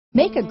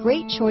Make a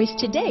great choice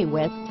today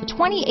with the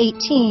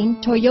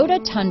 2018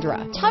 Toyota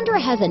Tundra. Tundra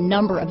has a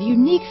number of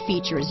unique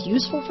features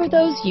useful for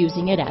those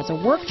using it as a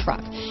work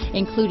truck,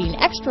 including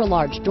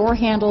extra-large door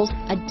handles,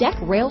 a deck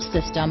rail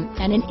system,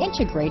 and an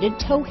integrated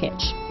tow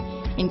hitch.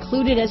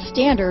 Included as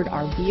standard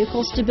are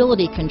vehicle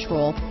stability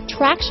control,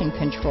 traction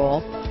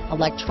control,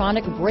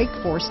 electronic brake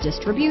force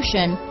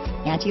distribution,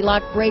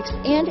 anti-lock brakes,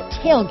 and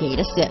tailgate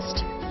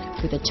assist.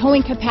 With a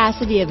towing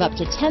capacity of up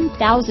to 10,000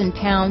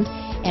 pounds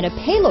and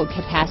a payload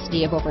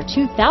capacity of over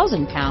 2,000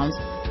 pounds,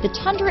 the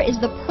Tundra is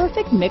the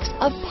perfect mix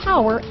of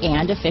power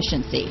and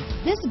efficiency.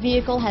 This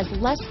vehicle has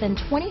less than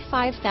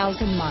 25,000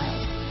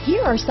 miles.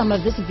 Here are some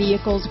of this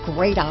vehicle's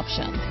great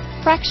options: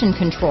 traction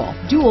control,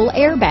 dual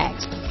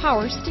airbags,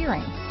 power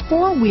steering,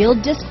 four-wheel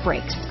disc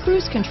brakes,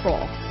 cruise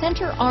control,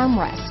 center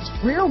armrest,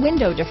 rear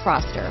window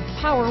defroster,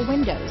 power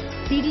windows,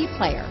 CD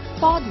player,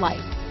 fog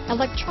lights,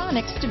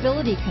 electronic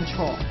stability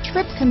control,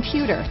 trip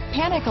computer,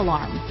 panic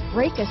alarm,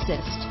 brake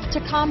assist,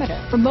 tachometer,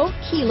 remote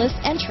keyless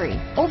entry,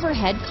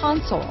 overhead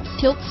console,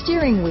 tilt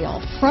steering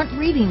wheel, front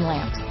reading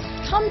lamps.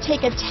 Come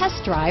take a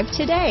test drive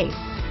today.